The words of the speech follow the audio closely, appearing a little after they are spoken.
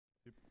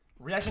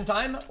Reaction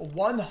time,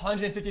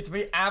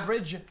 153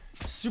 average,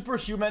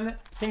 superhuman,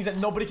 things that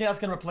nobody else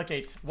can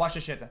replicate. Watch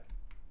this shit.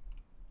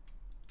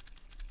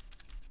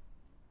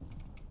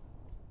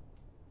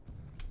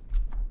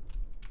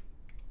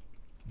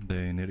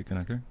 They need a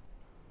connector.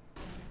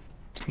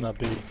 It's not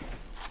big.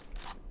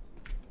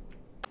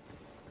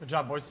 Good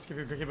job, boys. Keep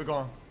it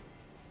going.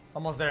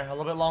 Almost there. A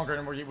little bit longer,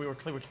 and we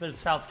cleared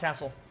South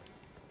Castle.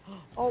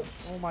 Oh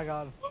my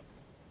god.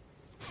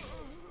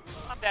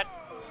 I'm dead.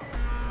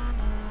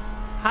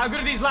 How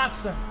good are these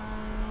laps?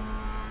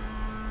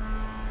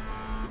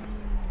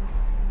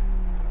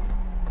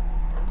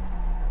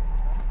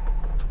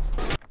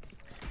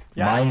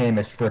 Yeah. My name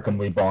is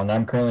Frickum Ball, and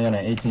I'm currently on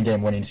an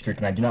 18-game winning streak,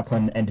 and I do not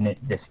plan on ending it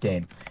this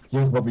game.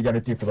 Here's what we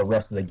gotta do for the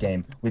rest of the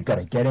game. We've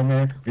gotta get in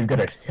there, we've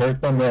gotta hurt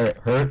them where it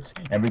hurts,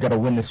 and we gotta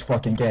win this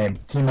fucking game.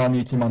 Team on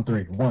me, team on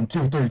three. 1,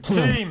 2, 3,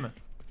 team!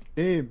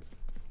 Team!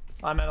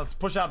 Alright, man, let's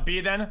push out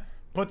B then.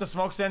 Put the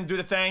smokes in, do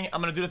the thing.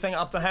 I'm gonna do the thing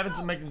up the heavens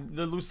and make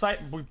the loose sight.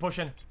 We push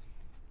in.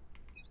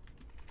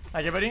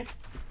 Alright, get ready?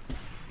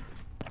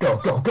 Go,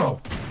 go,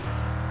 go!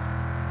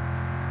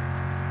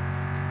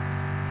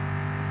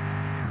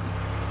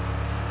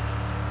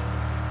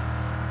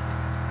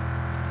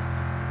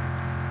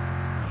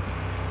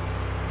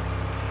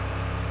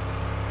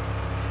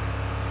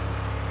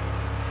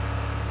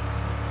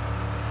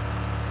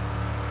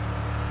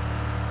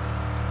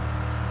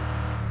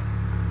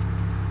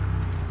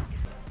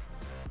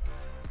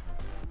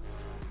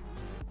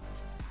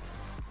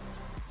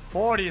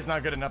 $40 is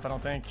not good enough, I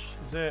don't think.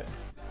 Is it?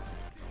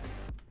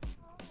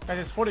 Guys,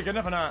 is 40 good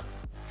enough or not?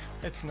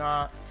 It's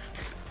not.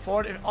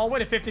 40. All the way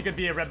to 50 could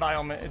be a red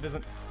biome. It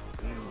doesn't.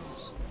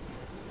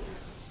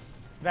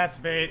 That's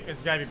bait.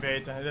 It's gotta be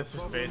bait. That's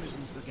just bait.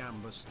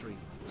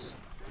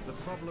 The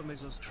problem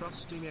is us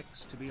trusting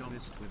X to be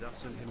honest with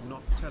us and him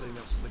not telling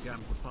us the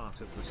Gamba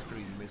part of the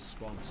stream is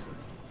sponsored.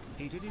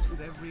 He did it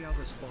with every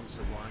other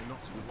sponsor, why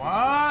not with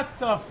What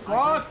the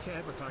fuck?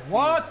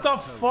 What the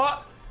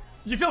fuck?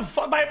 You feel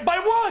fucked by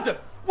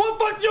what? What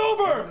fucked you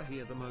over?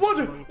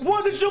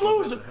 What did you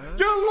lose?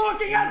 You're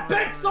looking at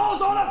pixels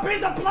on a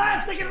piece of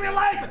plastic in real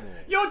life!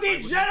 You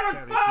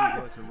degenerate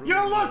fuck!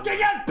 You're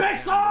looking at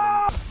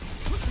pixels!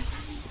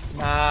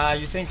 Nah,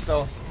 you think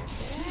so.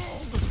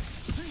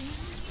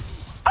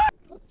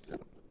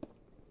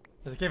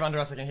 There's a cave under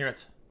us, I can hear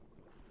it.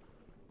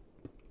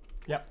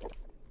 Yep.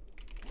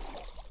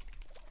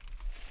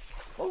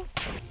 Oh.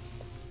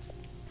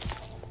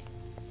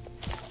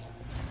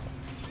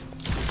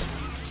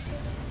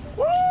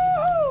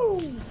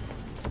 Woo!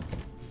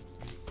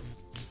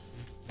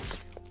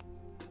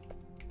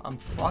 I'm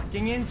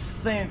fucking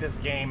insane this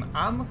game.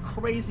 I'm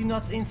crazy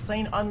nuts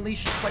insane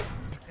unleashed. Wait.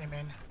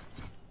 Amen.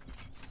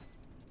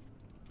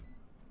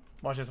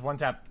 Watch this, one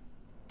tap.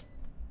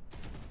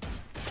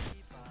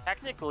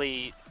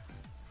 Technically,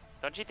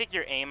 don't you think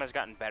your aim has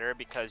gotten better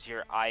because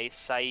your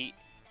eyesight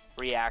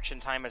reaction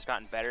time has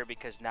gotten better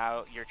because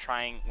now you're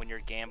trying, when you're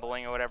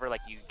gambling or whatever,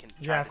 like you can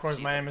try Yeah, of course,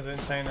 my aim is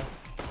insane.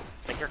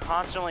 Like you're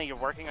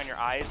working on your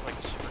eyes like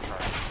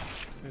supercharged.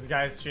 This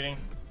guy's cheating.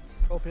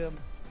 Opium.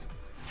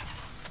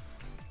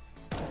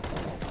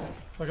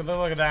 Look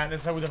at that.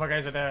 This is who the fuck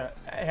guys are there.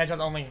 Headshot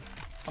only.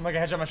 I'm like a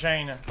headshot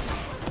machine.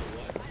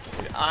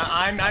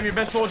 I'm your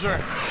best soldier.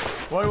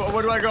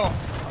 Where do I go?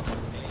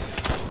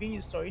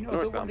 Convenience store, you know,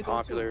 Northbound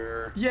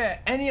Popular. Yeah,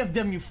 any of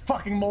them, you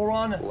fucking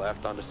moron.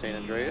 Left onto San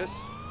Andreas.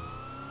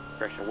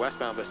 Correction,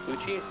 westbound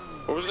Vespucci.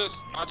 What was this?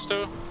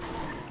 Upto?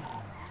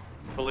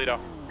 Toledo.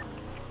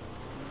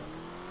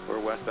 We're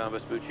westbound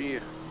Vespucci.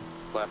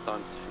 Left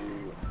onto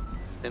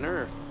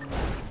Sinner.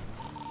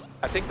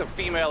 I think the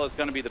female is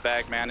going to be the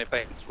bag man if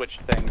they can switch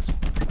things.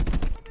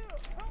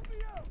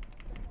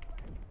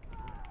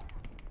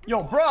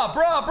 Yo,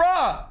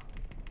 bruh!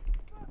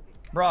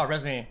 Bruh,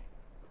 res me.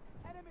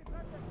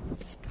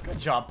 Good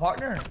job,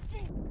 partner.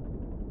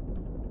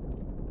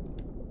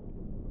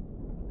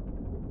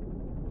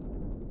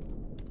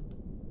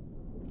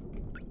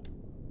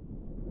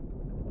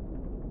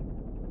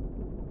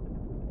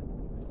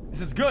 This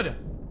is good.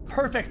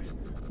 Perfect.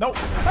 Nope.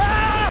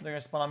 Ah! They're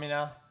gonna spawn on me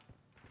now.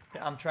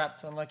 Yeah, I'm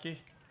trapped.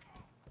 Unlucky.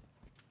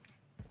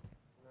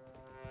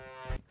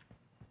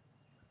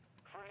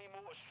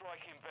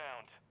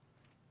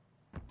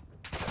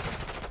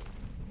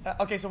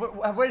 Okay, so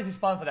where does he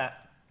spawn for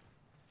that?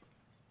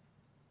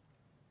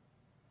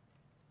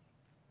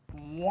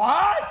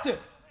 What?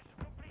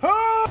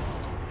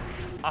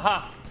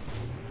 Aha.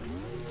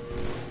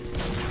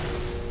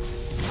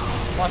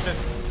 Watch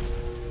this.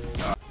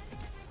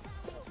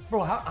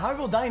 Bro, how are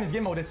people dying in this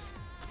game mode?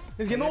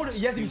 This game mode,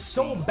 you have to be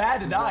so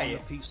bad to die.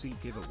 PC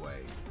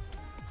giveaway.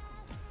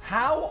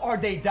 How are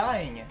they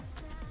dying?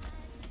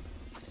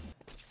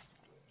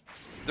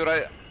 Dude,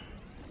 Am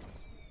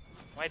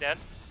I dead?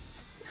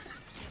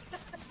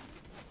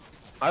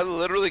 I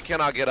literally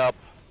cannot get up.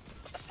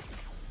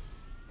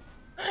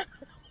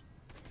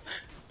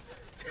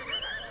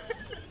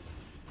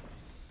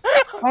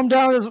 I'm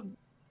down.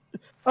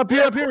 Up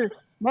here.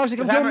 Moxie,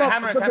 come Hammer, kill him.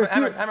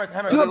 hammer,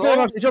 hammer. Two up there,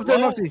 Moxie. Two up there,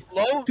 Low? Moxie.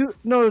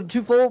 Low?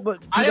 Two full,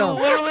 but two I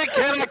down. literally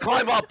cannot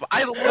climb up.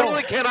 I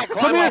literally cannot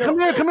climb up. Come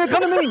here,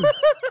 come to me.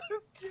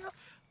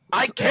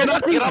 I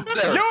cannot get up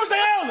there. Use the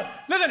L!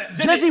 Listen,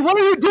 Jesse, what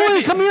are you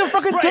doing? Come here,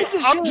 fucking take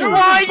this. I'm shit.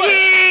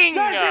 trying!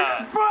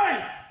 Jesse,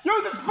 spray!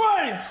 Use the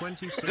spray!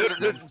 26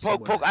 Dude,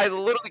 poke. I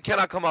literally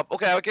cannot come up.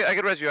 Okay, I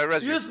can res you. I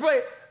res you. You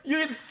spray!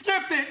 You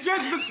skipped it!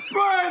 Just the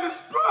spray!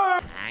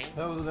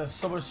 That was the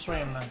sober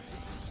stream,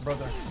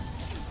 brother.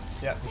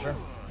 Yeah, for sure.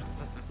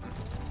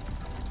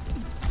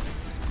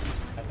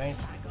 I think.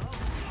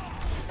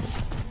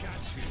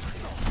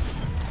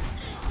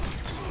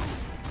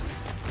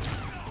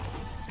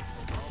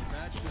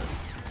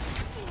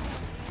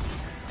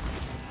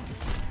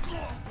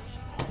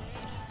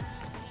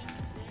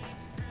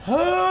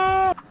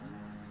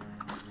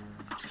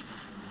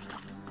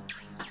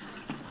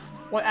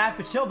 What? I have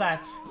to kill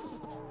that.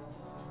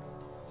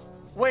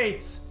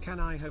 Wait. Can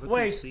I have a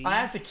Wait. PC? I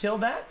have to kill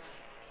that.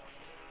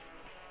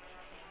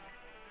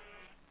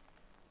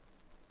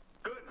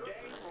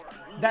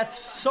 That's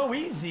so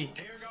easy.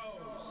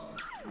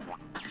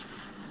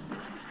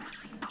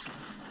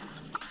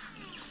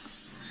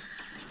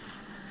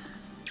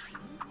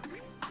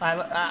 I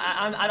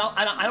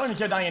don't even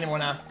care dying anymore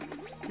now,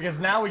 because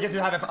now we get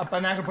to have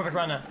an actual perfect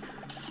run now.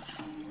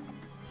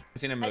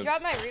 Seen him move. I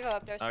dropped my Revo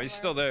up there somewhere. Oh, he's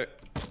still there.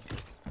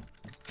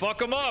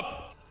 Fuck him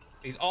up!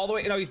 He's all the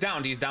way. No, he's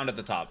down. He's down at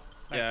the top.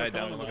 Yeah, I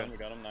downed him. Okay. We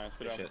got him. Nice.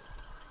 Good Good job. shit.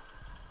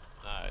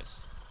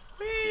 Nice.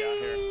 Be out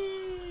here.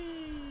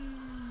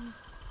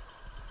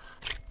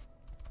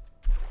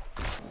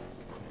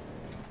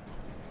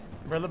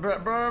 Bro,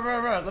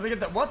 let me get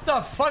that. What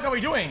the fuck are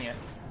we doing? Is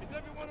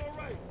everyone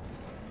alright?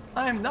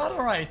 I am not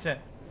alright. I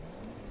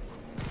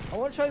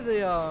want to try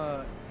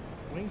the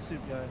wingsuit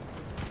guy.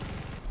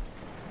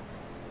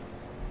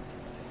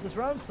 This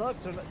round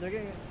sucks. They're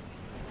getting.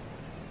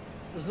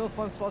 There's no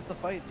fun spots to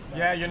fight.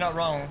 Yeah, you're not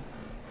wrong.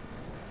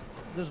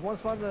 There's one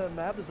spot on the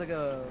map. It's like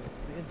the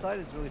inside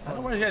is really I fun.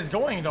 don't know where he's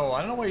going though. I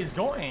don't know where he's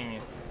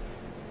going.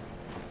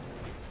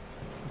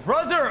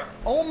 Brother,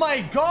 oh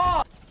my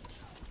god!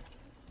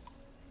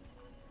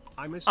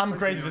 I'm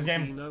crazy with this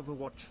game.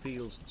 Overwatch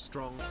feels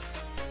strong.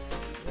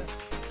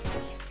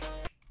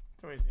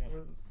 Too easy.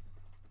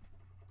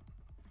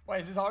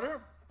 Wait, is this harder?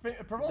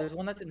 Purple? There's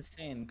one that's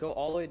insane. Go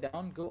all the way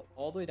down. Go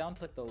all the way down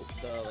to like the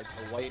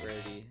white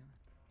rarity.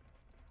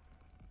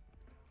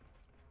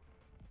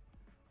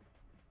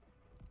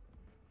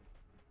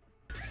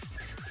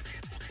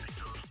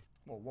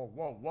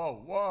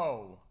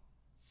 Whoa.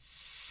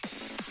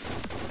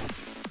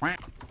 I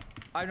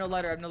have no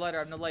lighter. I have no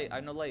light.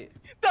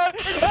 What?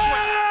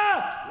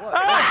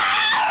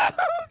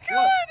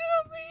 God,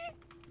 help me!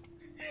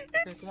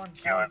 Okay, come on.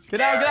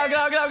 Get out!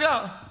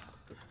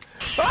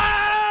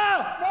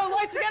 Ah! No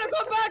lights again! I'm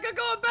going back!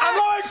 I'm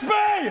low HP!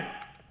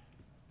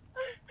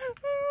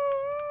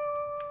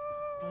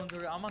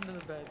 I'm under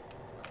the bed.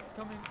 It's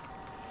coming.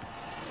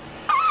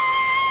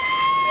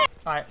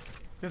 Alright,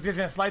 this guy's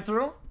gonna slide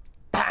through.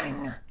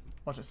 Bang!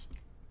 Watch this.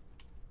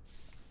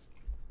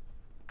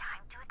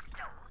 Time to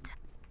explode.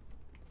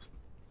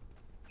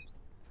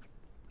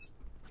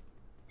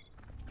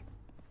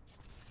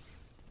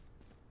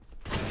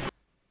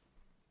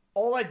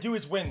 All I do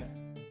is win.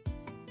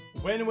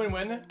 Win,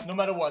 no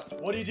matter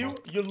what. What do?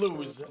 You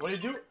lose. What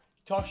do? You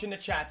talk shit in the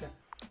chat.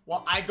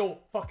 While I go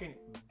fucking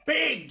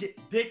big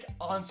dick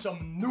on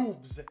some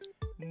noobs.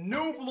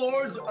 Noob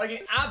lords are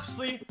getting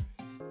absolutely